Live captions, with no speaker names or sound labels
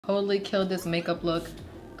Totally killed this makeup look.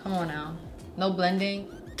 Come on now. No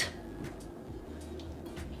blending.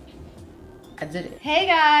 I did it. Hey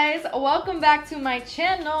guys, welcome back to my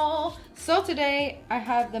channel. So today I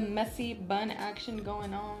have the messy bun action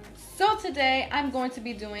going on. So today I'm going to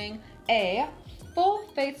be doing a full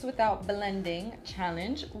face without blending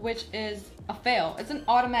challenge, which is a fail. It's an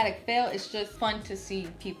automatic fail. It's just fun to see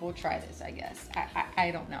people try this, I guess.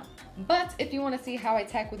 I don't know. But if you want to see how I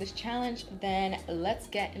tackle this challenge, then let's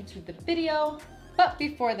get into the video. But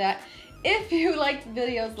before that, if you like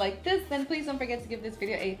videos like this, then please don't forget to give this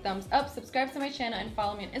video a thumbs up, subscribe to my channel, and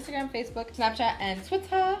follow me on Instagram, Facebook, Snapchat, and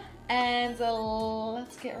Twitter. And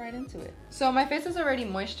let's get right into it. So my face is already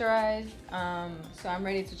moisturized, so I'm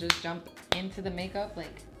ready to just jump into the makeup.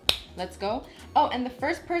 Like, let's go. Oh, and the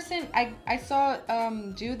first person I saw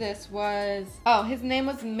do this was, oh, his name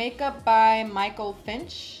was Makeup by Michael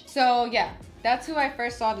Finch. So yeah, that's who I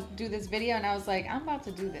first saw do this video, and I was like, I'm about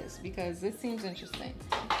to do this because this seems interesting.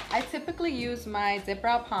 I typically use my Dip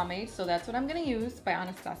Brow Pomade, so that's what I'm gonna use, by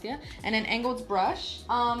Anastasia, and an angled brush.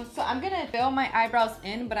 So I'm gonna fill my eyebrows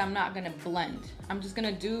in, but I'm not gonna blend. I'm just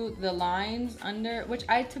gonna do the lines under, which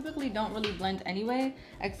I typically don't really blend anyway,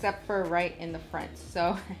 except for right in the front.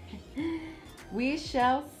 So we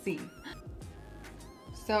shall see.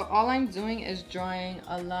 So all I'm doing is drawing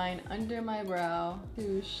a line under my brow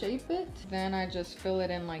to shape it. Then I just fill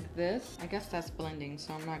it in like this. I guess that's blending,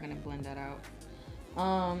 so I'm not gonna blend that out.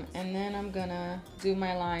 And then I'm gonna do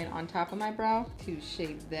my line on top of my brow to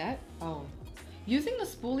shape that. Oh, using the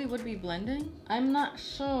spoolie would be blending? I'm not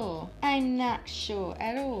sure. I'm not sure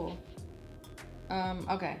at all.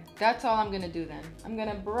 Okay, that's all I'm gonna do then. I'm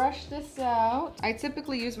gonna brush this out. I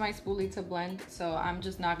typically use my spoolie to blend, so I'm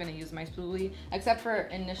just not gonna use my spoolie, except for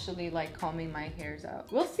initially like combing my hairs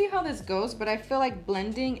out. We'll see how this goes, but I feel like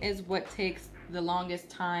blending is what takes the longest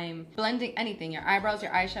time. Blending anything, your eyebrows,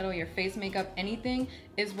 your eyeshadow, your face makeup, anything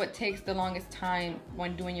is what takes the longest time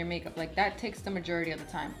when doing your makeup. Like, that takes the majority of the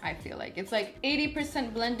time, I feel like. It's like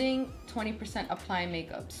 80% blending, 20% applying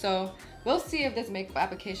makeup. So we'll see if this makeup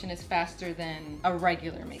application is faster than a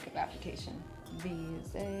regular makeup application. These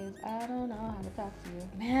days, I don't know how to talk to you.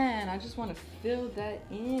 Man, I just want to fill that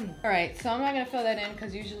in. All right, so I'm not gonna fill that in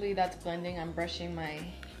because usually that's blending. I'm brushing my,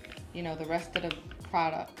 you know, the rest of the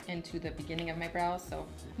product into the beginning of my brows. So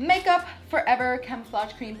Makeup Forever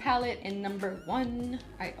Camouflage Cream Palette in number 1.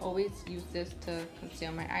 I always use this to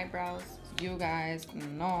conceal my eyebrows. You guys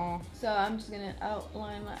know. So I'm just gonna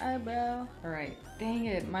outline my eyebrow. All right, dang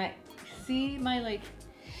it. My like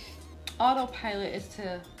autopilot is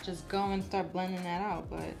to just go and start blending that out,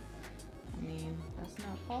 but I mean, that's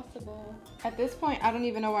not possible. At this point, I don't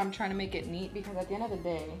even know why I'm trying to make it neat, because at the end of the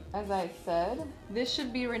day, as I said, this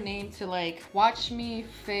should be renamed to like, watch me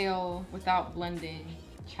fail without blending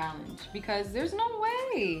challenge, because there's no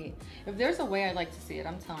way. If there's a way, I'd like to see it.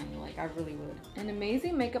 I'm telling you, like, I really would. An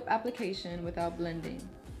amazing makeup application without blending.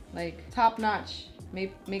 Like, top-notch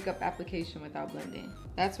makeup application without blending.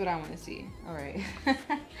 That's what I want to see. All right.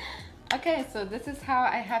 Okay, so this is how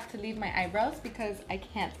I have to leave my eyebrows because I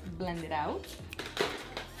can't blend it out.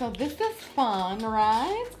 So this is fun,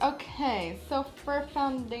 right? Okay, so for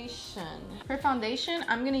foundation.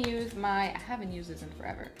 I'm gonna use my, I haven't used this in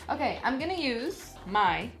forever. Okay, I'm gonna use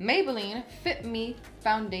my Maybelline Fit Me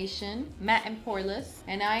Foundation, matte and poreless,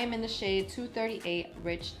 and I am in the shade 238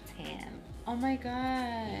 Rich Tan. Oh my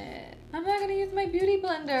God. I'm not gonna use my beauty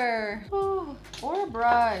blender. Ooh, or a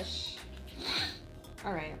brush.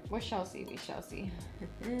 All right, we shall see, we shall see.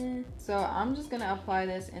 So I'm just gonna apply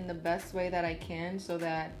this in the best way that I can so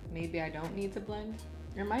that maybe I don't need to blend.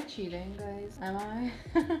 Am I cheating, guys? Am I?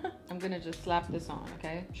 I'm gonna just slap this on,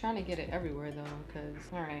 okay? I'm trying to get it everywhere though, cause,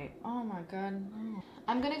 all right. Oh my God, no.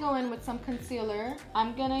 I'm gonna go in with some concealer.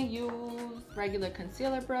 I'm gonna use regular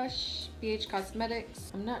concealer brush, BH Cosmetics.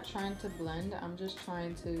 I'm not trying to blend, I'm just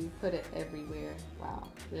trying to put it everywhere. Wow,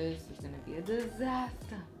 this is gonna be a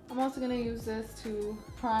disaster. I'm also gonna use this to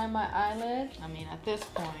prime my eyelid. I mean, at this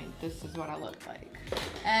point, this is what I look like.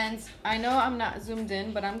 And I know I'm not zoomed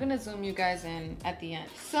in, but I'm gonna zoom you guys in at the end.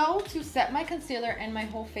 So to set my concealer and my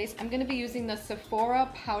whole face, I'm gonna be using the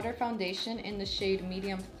Sephora Powder Foundation in the shade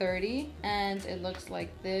Medium 30. And it looks like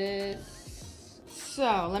this.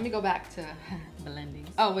 So let me go back to blending.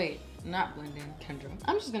 Oh wait. Not blending, Kendra.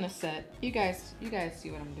 I'm just gonna set. You guys see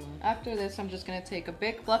what I'm doing. After this, I'm just gonna take a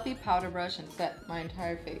big fluffy powder brush and set my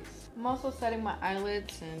entire face. I'm also setting my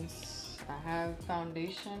eyelids since I have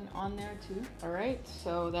foundation on there too. All right,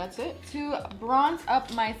 so that's it. To bronze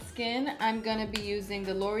up my skin, I'm gonna be using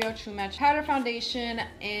the L'Oreal True Match Powder Foundation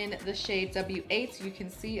in the shade W8. You can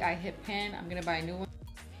see I hit pan. I'm gonna buy a new one.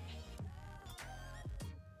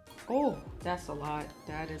 Oh, that's a lot.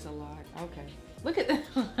 That is a lot. Okay. Look at this.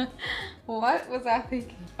 What was I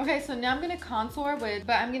thinking? Okay, so now I'm gonna contour with,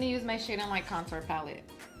 but I'm gonna use my Shade and Light contour palette.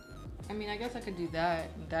 I mean, I guess I could do that.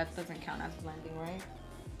 That doesn't count as blending, right?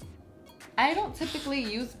 I don't typically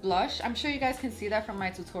use blush. I'm sure you guys can see that from my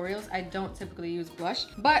tutorials. I don't typically use blush,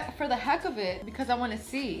 but for the heck of it, because I want to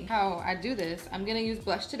see how I do this, I'm gonna use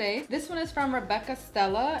blush today. This one is from Rebecca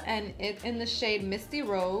Stella, and it's in the shade Misty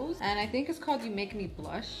Rose, and I think it's called You Make Me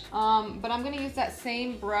Blush. But I'm gonna use that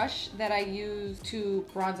same brush that I use to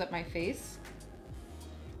bronze up my face.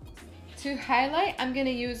 To highlight, I'm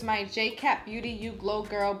gonna use my JCat Beauty You Glow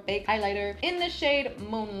Girl Baked Highlighter in the shade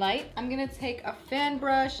Moonlight. I'm gonna take a fan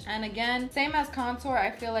brush, and again, same as contour,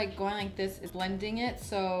 I feel like going like this is blending it,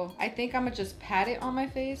 so I think I'm gonna just pat it on my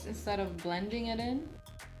face instead of blending it in.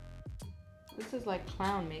 This is like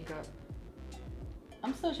clown makeup.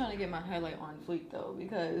 I'm still trying to get my highlight on fleek though,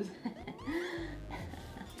 because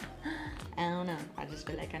I don't know, I just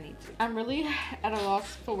feel like I need to. I'm really at a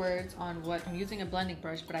loss for words on what I'm using a blending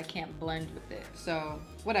brush, but I can't blend with it, so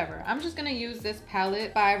whatever. I'm just gonna use this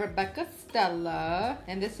palette by Rebecca Stella,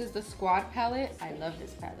 and this is the Squad palette. I love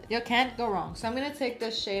this palette. You can't go wrong. So I'm gonna take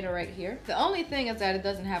this shade right here. The only thing is that it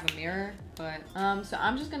doesn't have a mirror, but so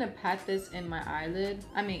I'm just gonna pat this in my eyelid.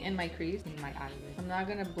 I mean, in my crease, in my eyelid. I'm not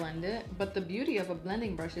gonna blend it, but the beauty of a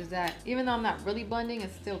blending brush is that even though I'm not really blending,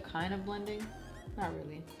 it's still kind of blending. Not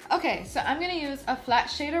really. Okay, so I'm gonna use a flat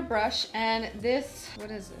shader brush, and this,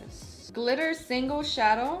 what is this? Glitter Single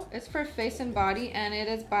Shadow. It's for face and body, and it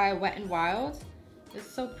is by Wet n Wild. It's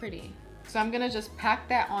so pretty. So I'm gonna just pack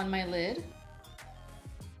that on my lid.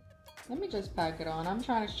 Let me just pack it on. I'm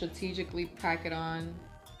trying to strategically pack it on.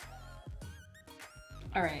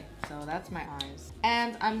 All right, so that's my eyes.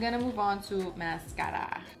 And I'm gonna move on to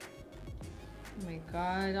mascara. Oh my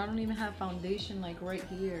God, I don't even have foundation like right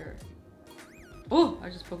here. Oh, I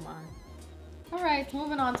just put my eye. All right,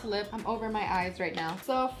 moving on to lip. I'm over my eyes right now.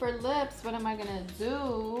 So for lips, what am I gonna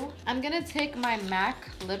do? I'm gonna take my MAC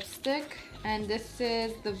lipstick, and this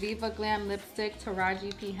is the Viva Glam lipstick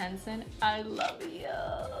Taraji P. Henson. I love you.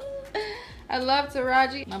 I love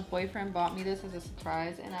Taraji. My boyfriend bought me this as a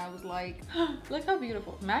surprise, and I was like, look how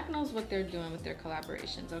beautiful. MAC knows what they're doing with their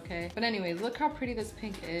collaborations, okay? But anyways, look how pretty this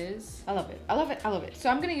pink is. I love it. I love it. I love it. So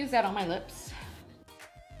I'm gonna use that on my lips.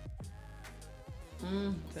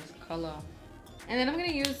 This color. And then I'm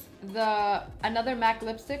gonna use another MAC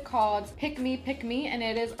lipstick called Pick Me, and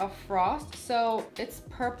it is a frost. So it's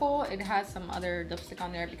purple. It has some other lipstick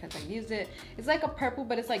on there because I used it. It's like a purple,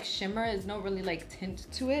 but it's like shimmer. There's no really like tint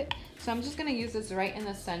to it. So I'm just gonna use this right in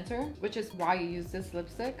the center, which is why you use this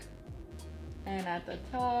lipstick. And at the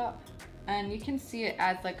top. And you can see it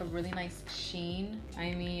adds like a really nice sheen.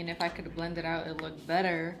 I mean, if I could blend it out, it'd look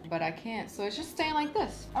better, but I can't. So it's just staying like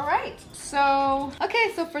this. All right, so,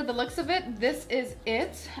 okay, so for the looks of it, this is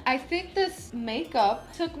it. I think this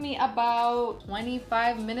makeup took me about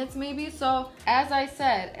 25 minutes maybe. So as I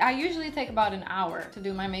said, I usually take about an hour to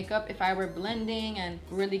do my makeup if I were blending and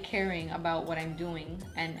really caring about what I'm doing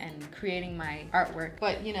and creating my artwork.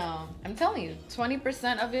 But you know, I'm telling you,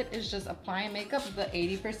 20% of it is just applying makeup, the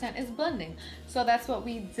 80% is blending. So that's what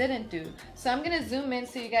we didn't do. So I'm gonna zoom in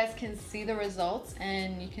so you guys can see the results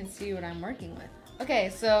and you can see what I'm working with. Okay,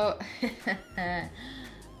 so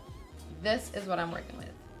this is what I'm working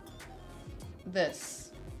with.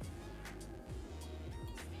 This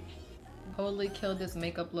totally killed this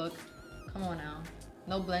makeup look. Come on now,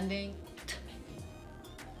 no blending.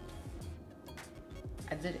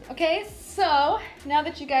 I did it. Okay, so now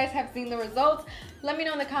that you guys have seen the results, let me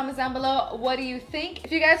know in the comments down below, what do you think?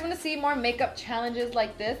 If you guys want to see more makeup challenges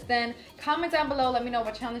like this, then comment down below. Let me know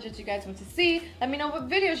what challenges you guys want to see. Let me know what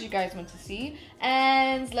videos you guys want to see.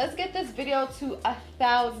 And let's get this video to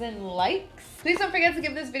 1,000 likes. Please don't forget to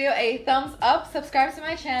give this video a thumbs up, subscribe to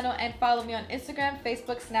my channel, and follow me on Instagram,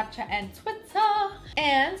 Facebook, Snapchat, and Twitter.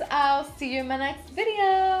 And I'll see you in my next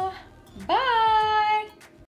video. Bye!